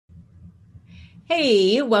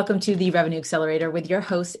Hey, welcome to the Revenue Accelerator with your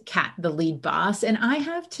host, Kat, the lead boss. And I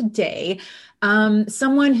have today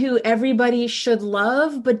someone who everybody should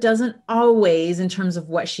love, but doesn't always in terms of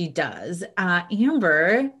what she does.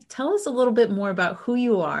 Amber, tell us a little bit more about who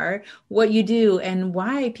you are, what you do, and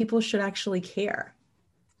why people should actually care.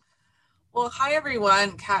 Well, hi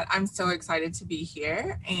everyone. Kat, I'm so excited to be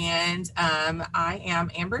here. And I am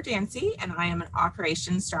Amber Dancy, and I am an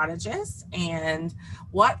operations strategist. And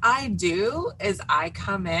what I do is I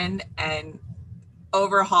come in and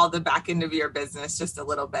overhaul the back end of your business just a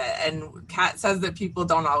little bit. And Kat says that people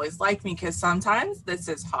don't always like me because sometimes this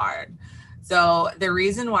is hard. So the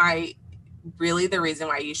reason why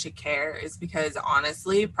you should care is because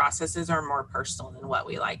honestly, processes are more personal than what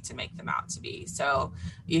we like to make them out to be. So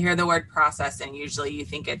you hear the word process and usually you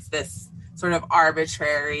think it's this sort of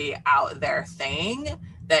arbitrary out there thing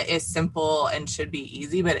that is simple and should be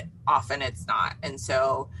easy, but often it's not. And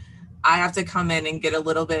so I have to come in and get a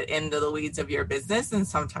little bit into the weeds of your business. And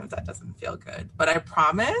sometimes that doesn't feel good, but I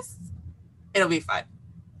promise it'll be fun.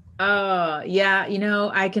 Oh, yeah.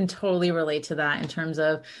 I can totally relate to that in terms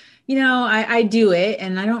of, I do it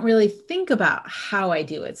and I don't really think about how I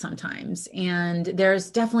do it sometimes. And there's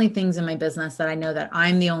definitely things in my business that I know that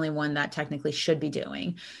I'm the only one that technically should be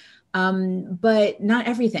doing. But not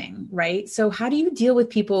everything, right? So how do you deal with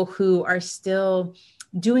people who are still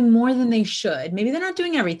doing more than they should? Maybe they're not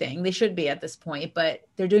doing everything they should be at this point, but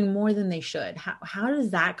they're doing more than they should. How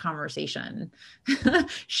does that conversation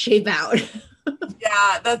shape out?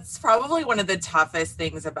 Yeah, that's probably one of the toughest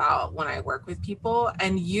things about when I work with people.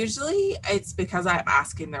 And usually it's because I'm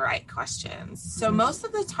asking the right questions. So most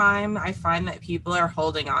of the time, I find that people are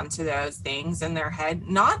holding on to those things in their head,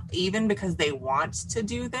 not even because they want to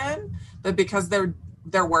do them, but because they're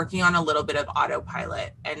working on a little bit of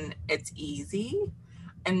autopilot and it's easy.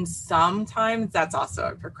 And sometimes that's also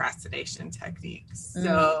a procrastination technique.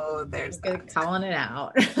 So there's Good that. calling it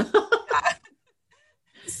out.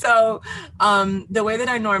 So the way that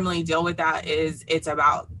I normally deal with that is it's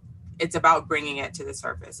about bringing it to the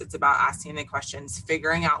surface. It's about asking the questions,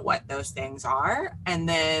 figuring out what those things are, and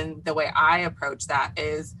then the way I approach that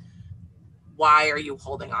is, why are you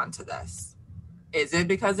holding on to this? Is it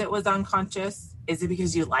because it was unconscious? Is it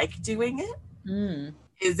because you like doing it? Mm,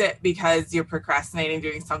 Is it because you're procrastinating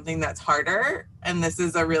doing something that's harder? And this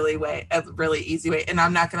is a really easy way. And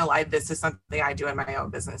I'm not going to lie, this is something I do in my own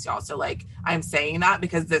business, y'all. So like, I'm saying that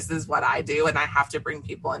because this is what I do. And I have to bring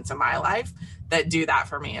people into my life that do that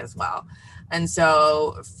for me as well. And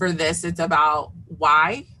so for this, it's about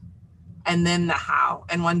why and then the how.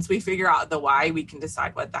 And once we figure out the why, we can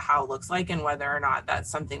decide what the how looks like and whether or not that's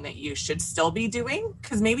something that you should still be doing.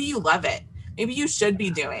 Because maybe you love it. Maybe you should be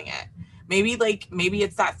doing it. Maybe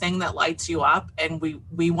it's that thing that lights you up and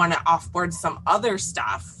we want to offboard some other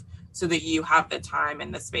stuff so that you have the time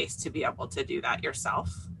and the space to be able to do that yourself.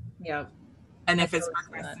 yeah, And I if it's totally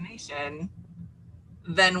see that. procrastination,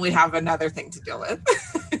 then we have another thing to deal with.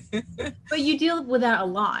 But you deal with that a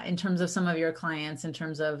lot in terms of some of your clients, in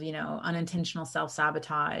terms of, unintentional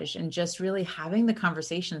self-sabotage and just really having the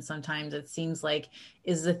conversation sometimes it seems like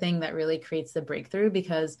is the thing that really creates the breakthrough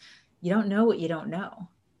because you don't know what you don't know.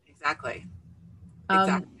 Exactly. Um,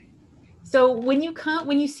 Exactly. So when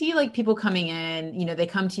you see like people coming in, they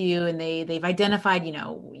come to you and they've identified,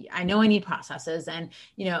 I know I need processes. And,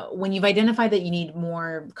 when you've identified that you need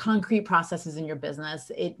more concrete processes in your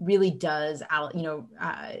business, it really does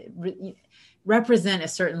represent a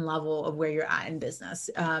certain level of where you're at in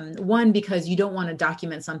business. One, because you don't want to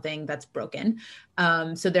document something that's broken.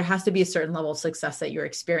 So there has to be a certain level of success that you're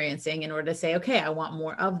experiencing in order to say, okay, I want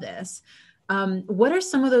more of this. What are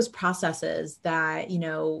some of those processes that,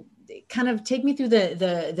 kind of take me through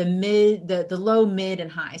the mid, the low, mid,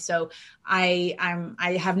 and high? So I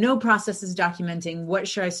have no processes documenting. What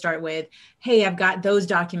should I start with? Hey, I've got those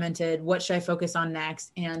documented. What should I focus on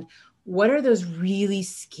next? And what are those really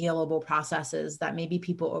scalable processes that maybe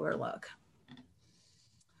people overlook?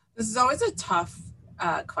 This is always a tough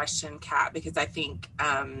question, Kat, because I think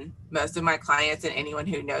most of my clients and anyone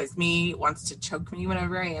who knows me wants to choke me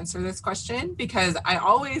whenever I answer this question because I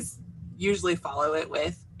always usually follow it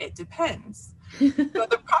with, it depends. But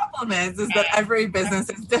the problem is that every business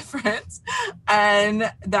is different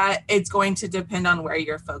and that it's going to depend on where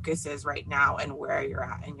your focus is right now and where you're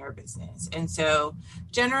at in your business. And so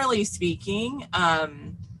generally speaking,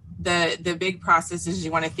 the big processes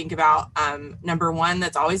you want to think about, number one,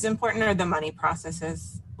 that's always important are the money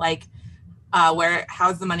processes, like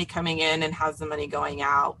how's the money coming in and how's the money going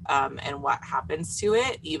out, and what happens to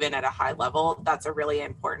it, even at a high level. That's a really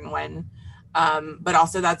important one. But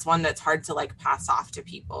also that's one that's hard to like pass off to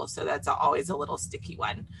people. So that's always a little sticky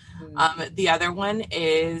one. The other one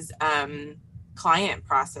is client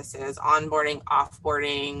processes, onboarding,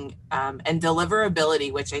 offboarding, and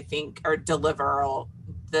deliverability, which I think are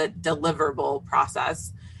the deliverable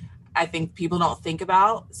process. I think people don't think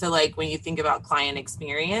about. So like when you think about client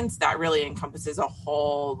experience, that really encompasses a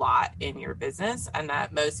whole lot in your business, and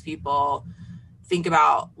that most people think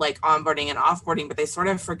about like onboarding and offboarding, but they sort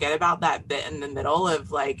of forget about that bit in the middle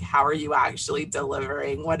of like, how are you actually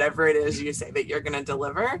delivering whatever it is you say that you're going to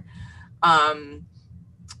deliver?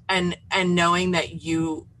 And knowing that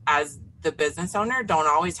you as the business owner don't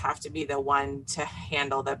always have to be the one to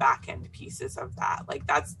handle the back end pieces of that. Like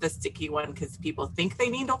that's the sticky one, because people think they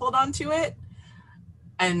need to hold on to it.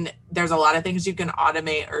 And there's a lot of things you can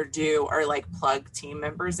automate or do or like plug team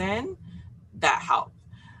members in that help.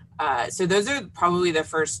 So those are probably the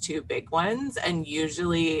first two big ones. And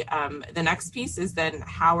usually the next piece is then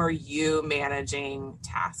how are you managing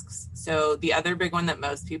tasks? So the other big one that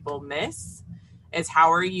most people miss is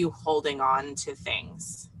how are you holding on to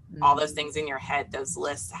things? All those things in your head, those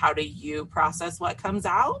lists, how do you process what comes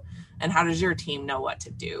out? And how does your team know what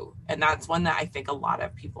to do? And that's one that I think a lot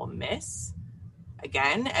of people miss,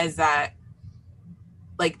 again, is that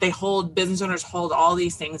like business owners hold all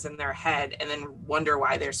these things in their head and then wonder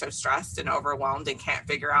why they're so stressed and overwhelmed and can't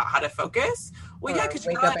figure out how to focus. Well, yeah, because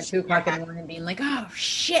you wake up at 2 o'clock in the morning being like, oh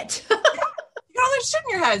shit. You got all this shit in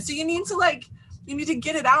your head. So you need to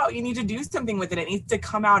get it out. You need to do something with it. It needs to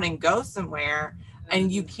come out and go somewhere.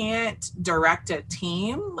 And you can't direct a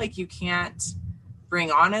team. Like you can't bring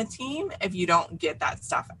on a team if you don't get that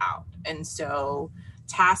stuff out. And so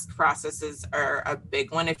task processes are a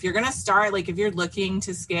big one. If you're going to start, like if you're looking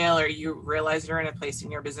to scale or you realize you're in a place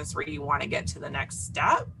in your business where you want to get to the next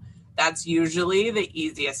step, that's usually the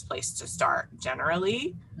easiest place to start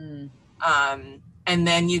generally. And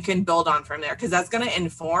then you can build on from there, because that's going to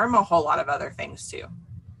inform a whole lot of other things too.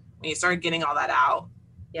 When you start getting all that out,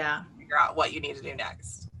 figure out what you need to do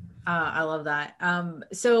next. I love that.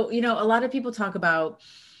 So, a lot of people talk about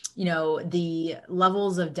the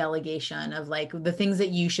levels of delegation of like the things that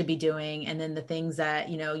you should be doing. And then the things that,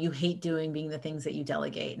 you hate doing being the things that you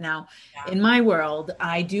delegate. Now, in my world,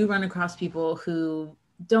 I do run across people who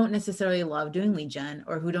don't necessarily love doing lead gen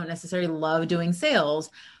or who don't necessarily love doing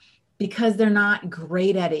sales because they're not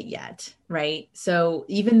great at it yet. Right. So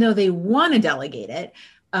even though they want to delegate it,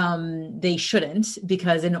 they shouldn't,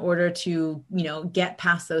 because in order to, get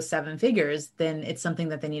past those 7 figures, then it's something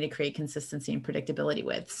that they need to create consistency and predictability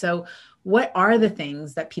with. So what are the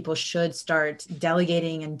things that people should start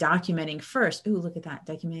delegating and documenting first? Ooh, look at that.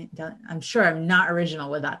 I'm sure I'm not original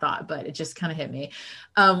with that thought, but it just kind of hit me.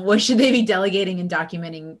 What should they be delegating and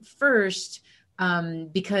documenting first?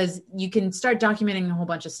 Because you can start documenting a whole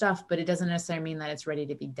bunch of stuff, but it doesn't necessarily mean that it's ready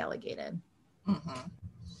to be delegated.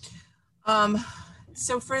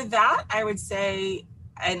 So for that, I would say,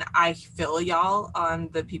 and I feel y'all on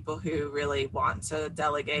the people who really want to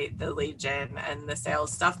delegate the lead gen and the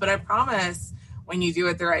sales stuff, but I promise when you do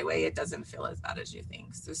it the right way, it doesn't feel as bad as you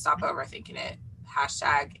think. So stop overthinking it.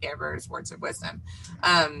 # Amber's words of wisdom.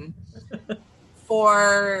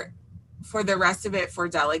 For the rest of it, for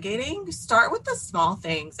delegating, start with the small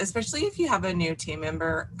things, especially if you have a new team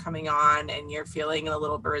member coming on and you're feeling a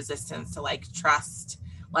little bit of resistance to like trust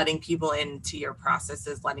letting people into your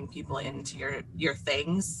processes, letting people into your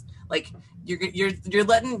things. Like you're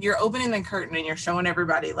opening the curtain and you're showing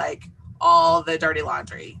everybody like all the dirty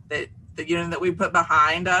laundry that we put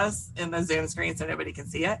behind us in the Zoom screen so nobody can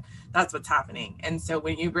see it. That's what's happening. And so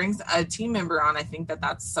when you bring a team member on, I think that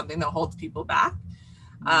that's something that holds people back.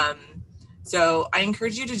 So I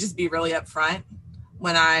encourage you to just be really upfront.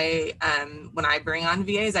 When I bring on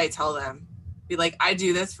VAs, I tell them, be like, I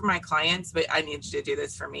do this for my clients, but I need you to do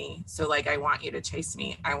this for me. So like, I want you to chase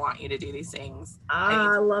me. I want you to do these things.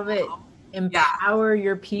 I love it. Empower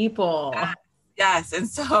your people. Yes. And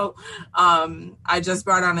so I just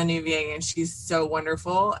brought on a new VA and she's so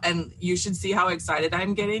wonderful. And you should see how excited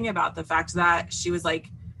I'm getting about the fact that she was like,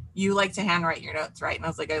 you like to handwrite your notes, right? And I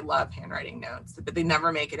was like, I love handwriting notes, but they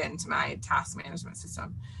never make it into my task management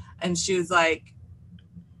system. And she was like,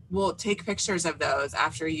 well, take pictures of those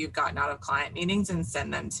after you've gotten out of client meetings and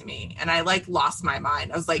send them to me. And I like lost my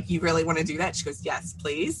mind. I was like, you really want to do that? She goes, yes,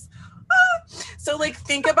 please. So like,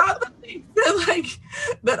 think about the things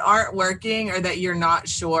that aren't working or that you're not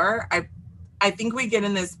sure. I think we get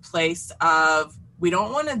in this place of, we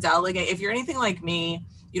don't want to delegate. If you're anything like me,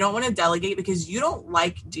 you don't want to delegate because you don't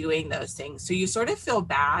like doing those things. So you sort of feel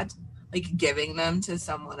bad, like giving them to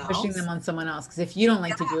someone else. Pushing them on someone else. Because if you don't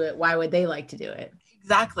like to do it, why would they like to do it?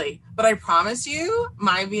 Exactly. But I promise you,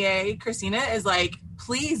 my VA, Christina, is like,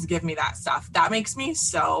 please give me that stuff. That makes me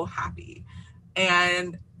so happy.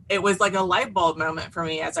 And it was like a light bulb moment for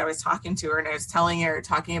me as I was talking to her, and I was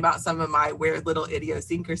talking about some of my weird little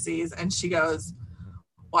idiosyncrasies. And she goes,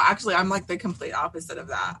 well, actually, I'm like the complete opposite of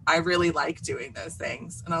that. I really like doing those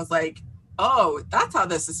things. And I was like, oh, that's how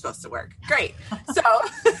this is supposed to work. Great. So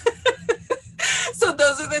so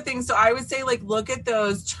those are the things. So I would say, like, look at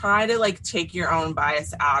those, try to like take your own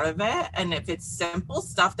bias out of it. And if it's simple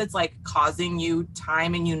stuff that's like causing you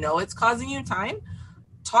time and you know it's causing you time,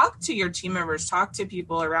 talk to your team members, talk to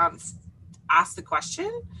people around, ask the question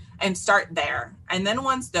and start there. And then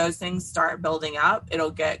once those things start building up,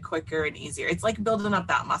 it'll get quicker and easier. It's like building up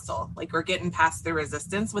that muscle. Like we're getting past the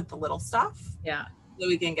resistance with the little stuff. Yeah. So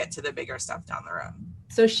we can get to the bigger stuff down the road.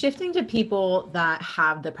 So shifting to people that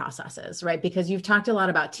have the processes, right? Because you've talked a lot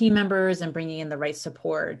about team members and bringing in the right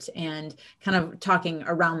support and kind of talking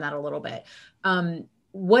around that a little bit.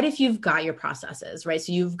 What if you've got your processes, right?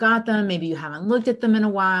 So you've got them, maybe you haven't looked at them in a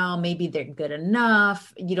while, maybe they're good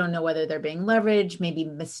enough, you don't know whether they're being leveraged, maybe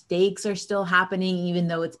mistakes are still happening, even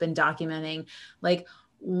though it's been documenting. Like,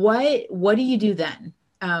 what do you do then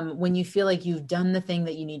when you feel like you've done the thing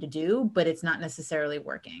that you need to do, but it's not necessarily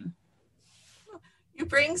working? You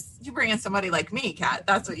bring in somebody like me, Kat.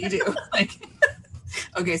 That's what you do. Like,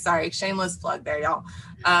 okay, sorry, shameless plug there, y'all.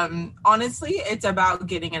 Honestly, it's about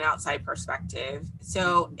getting an outside perspective.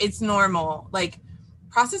 So it's normal. Like,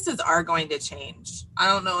 processes are going to change. I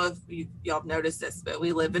don't know if y'all have noticed this, but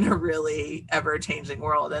we live in a really ever-changing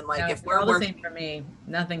world. And like, if we're all the same for me,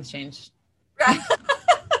 nothing's changed. Right.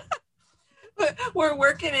 But we're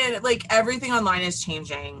working in, like, everything online is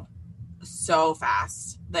changing so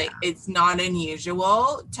fast. Like, it's not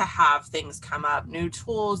unusual to have things come up, new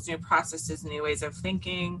tools, new processes, new ways of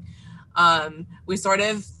thinking. We sort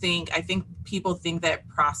of think, I think people think that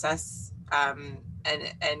process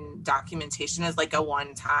and documentation is like a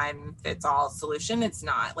one-time fits all solution. It's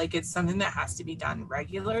not. Like, it's something that has to be done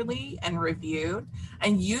regularly and reviewed.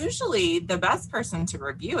 And usually the best person to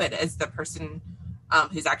review it is the person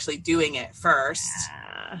who's actually doing it first.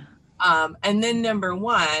 And then number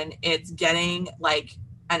one, it's getting like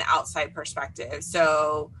an outside perspective.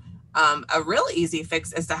 So a real easy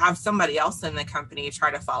fix is to have somebody else in the company try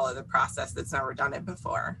to follow the process that's never done it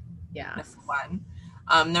before. Yeah. That's one.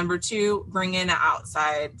 Number two, bring in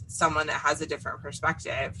outside someone that has a different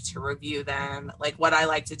perspective to review them. Like, what I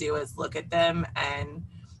like to do is look at them and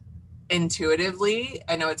intuitively,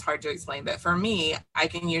 I know it's hard to explain, but for me, I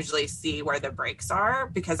can usually see where the breaks are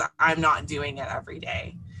because I'm not doing it every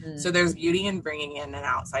day. So there's beauty in bringing in an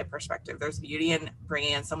outside perspective. There's beauty in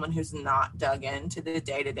bringing in someone who's not dug into the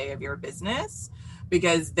day-to-day of your business,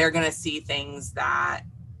 because they're going to see things that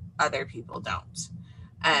other people don't.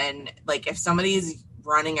 And like, if somebody's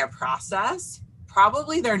running a process,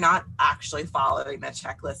 probably they're not actually following the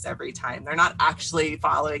checklist every time. They're not actually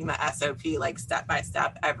following the SOP like step by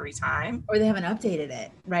step every time. Or they haven't updated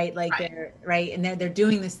it, right? Like they're right. And they're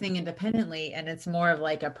doing this thing independently, and it's more of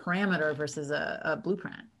like a parameter versus a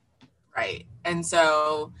blueprint. Right. And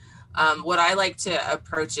so what I like to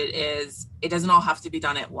approach it is, it doesn't all have to be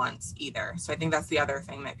done at once either. So I think that's the other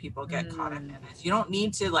thing that people get caught up in, is you don't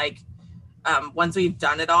need to, like, once we've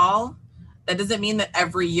done it all, that doesn't mean that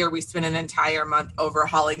every year we spend an entire month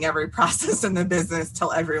overhauling every process in the business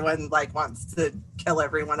till everyone like wants to kill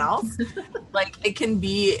everyone else. Like, it can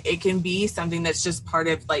be something that's just part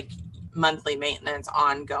of like monthly maintenance,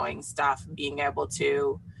 ongoing stuff, being able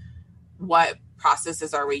to, what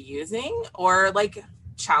processes are we using, or like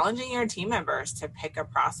challenging your team members to pick a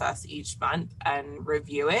process each month and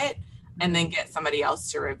review it, and then get somebody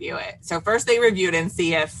else to review it. So first they review it and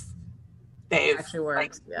see if they've actually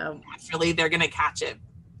works. Naturally they're going to catch it,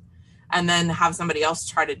 and then have somebody else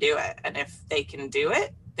try to do it. And if they can do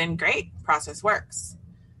it, then great, process works.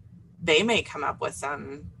 They may come up with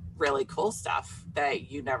some really cool stuff that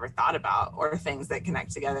you never thought about, or things that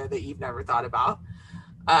connect together that you've never thought about.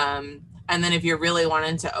 And then if you're really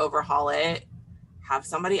wanting to overhaul it, have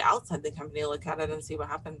somebody outside the company look at it and see what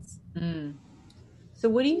happens. So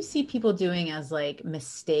what do you see people doing as like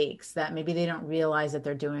mistakes that maybe they don't realize that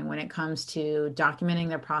they're doing when it comes to documenting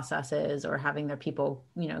their processes or having their people,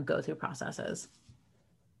 go through processes?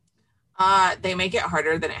 They make it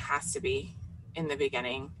harder than it has to be in the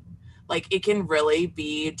beginning. Like, it can really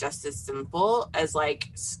be just as simple as like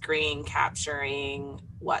screen capturing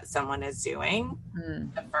what someone is doing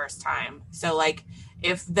the first time. So like,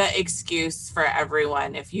 if the excuse for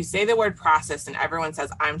everyone, if you say the word process and everyone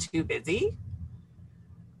says, I'm too busy,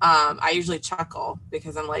 I usually chuckle,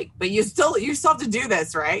 because I'm like, but you still have to do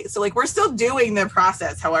this, right? So like, we're still doing the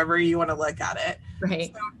process, however you want to look at it.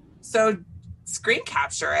 Right. So screen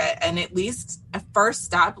capture it, and at least a first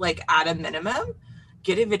step, like at a minimum,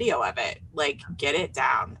 get a video of it, like get it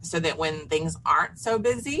down so that when things aren't so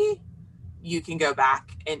busy, you can go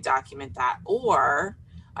back and document that. Or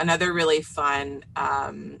another really fun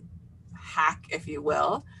hack, if you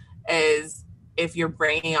will, is if you're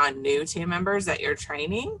bringing on new team members that you're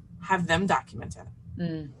training, have them document it.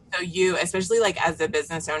 So you, especially like as a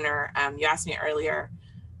business owner, you asked me earlier,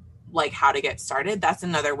 like how to get started. That's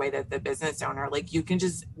another way that the business owner, like you can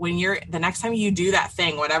just, when you're, the next time you do that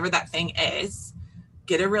thing, whatever that thing is,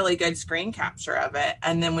 get a really good screen capture of it.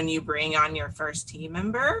 And then when you bring on your first team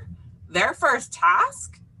member, their first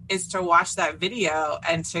task is to watch that video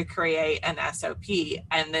and to create an SOP.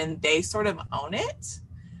 And then they sort of own it,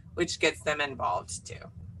 which gets them involved too.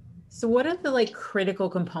 So what are the like critical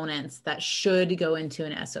components that should go into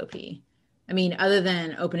an SOP? I mean, other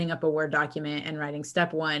than opening up a Word document and writing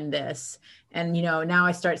step one, this, and, you know, now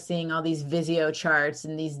I start seeing all these Visio charts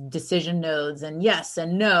and these decision nodes and yes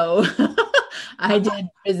and no. I did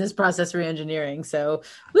business process reengineering. So,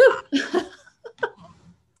 woo.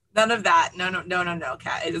 None of that. No,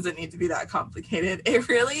 Kat. It doesn't need to be that complicated. It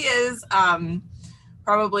really is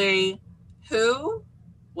probably who,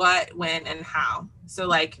 what, when, and how. So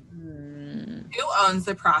like who owns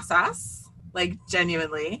the process? Like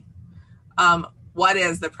genuinely. What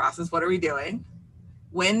is the process? What are we doing?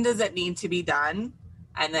 When does it need to be done?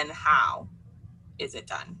 And then how is it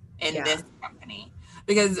done in this company?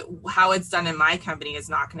 Because how it's done in my company is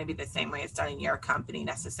not going to be the same way it's done in your company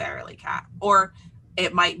necessarily, Kat. Or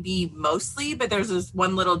it might be mostly, but there's this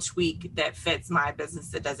one little tweak that fits my business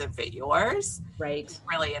that doesn't fit yours. Right. It's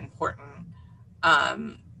really important.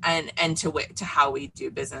 And to how we do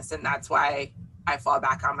business. And that's why I fall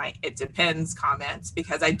back on my it depends comments,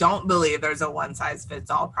 because I don't believe there's a one size fits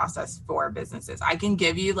all process for businesses. I can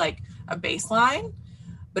give you like a baseline,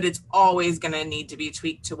 but it's always going to need to be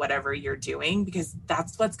tweaked to whatever you're doing, because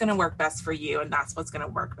that's what's going to work best for you. And that's what's going to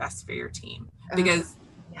work best for your team. Because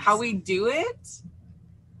how we do it,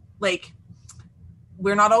 like,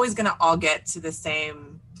 we're not always going to all get to the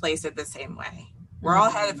same place at the same way. We're all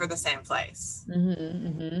headed for the same place.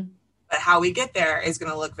 But how we get there is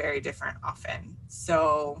going to look very different often.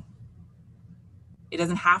 So it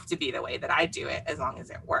doesn't have to be the way that I do it as long as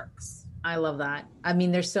it works. I love that. I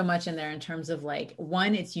mean, there's so much in there in terms of like,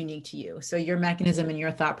 one, it's unique to you. So your mechanism and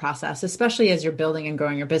your thought process, especially as you're building and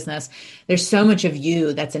growing your business, there's so much of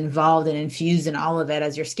you that's involved and infused in all of it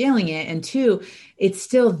as you're scaling it. And two, it's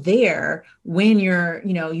still there when you're,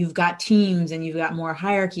 you know, you've got teams and you've got more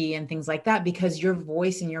hierarchy and things like that, because your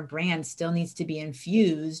voice and your brand still needs to be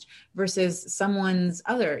infused versus someone's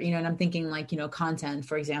other, you know, and I'm thinking like, you know, content,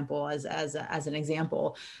 for example, as an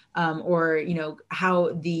example, or, you know,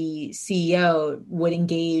 how the CEO would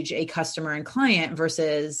engage a customer and client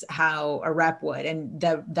versus how a rep would. And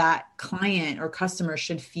that client or customer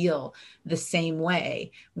should feel the same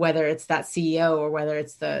way, whether it's that CEO or whether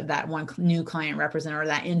it's that one new client representative or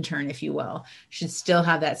that intern, if you will, should still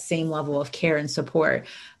have that same level of care and support.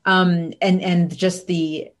 And just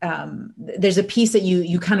there's a piece that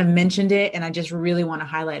you kind of mentioned it, and I just really want to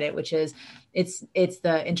highlight it, which is it's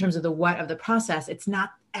in terms of the what of the process, it's not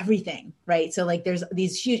everything, right? So like there's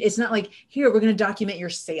these huge, it's not like, here, we're going to document your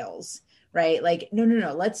sales, right? Like, no,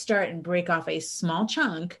 let's start and break off a small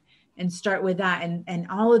chunk and start with that. And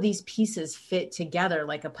all of these pieces fit together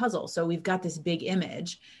like a puzzle. So we've got this big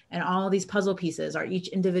image, and all of these puzzle pieces are each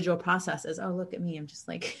individual processes. Oh, look at me. I'm just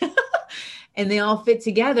like, and they all fit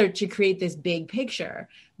together to create this big picture,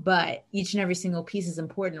 but each and every single piece is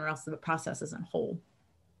important, or else the process isn't whole.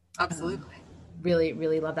 Absolutely. Really,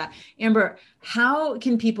 really love that. Amber, how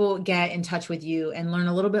can people get in touch with you and learn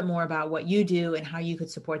a little bit more about what you do and how you could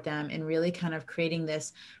support them in really kind of creating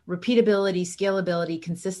this repeatability, scalability,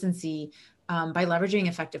 consistency by leveraging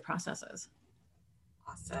effective processes?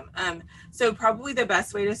 Awesome. So probably the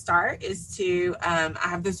best way to start is to, I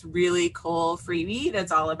have this really cool freebie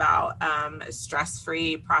that's all about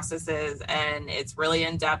stress-free processes, and it's really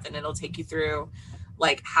in depth, and it'll take you through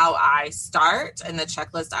like how I start and the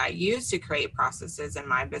checklist I use to create processes in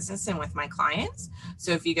my business and with my clients.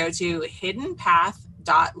 So if you go to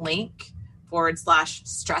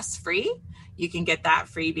hiddenpath.link/stress-free, you can get that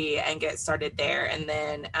freebie and get started there. And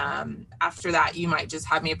then after that, you might just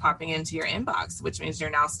have me popping into your inbox, which means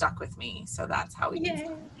you're now stuck with me. So that's how we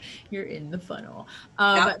do. You're in the funnel.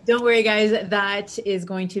 But don't worry, guys. That is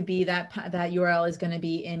going to be that URL is going to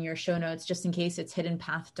be in your show notes, just in case. It's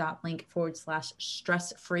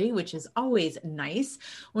hiddenpath.link/stress-free, which is always nice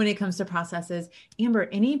when it comes to processes. Amber,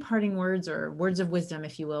 any parting words or words of wisdom,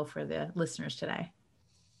 if you will, for the listeners today?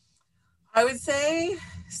 I would say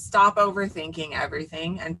stop overthinking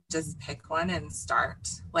everything and just pick one and start.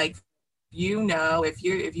 Like,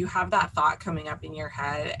 if you have that thought coming up in your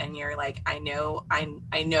head and you're like, I know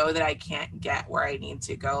that I can't get where I need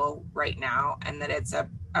to go right now, and that it's a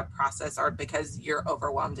process, or because you're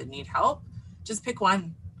overwhelmed and need help, just pick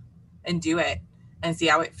one and do it and see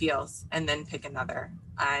how it feels, and then pick another.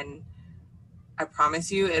 And I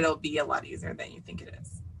promise you it'll be a lot easier than you think it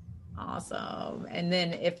is. Awesome. And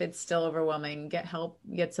then if it's still overwhelming, get help,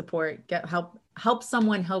 get support, get help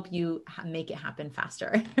someone help you make it happen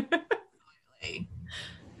faster.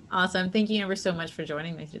 Awesome. Thank you ever so much for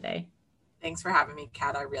joining me today. Thanks for having me,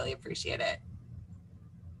 Kat. I really appreciate it.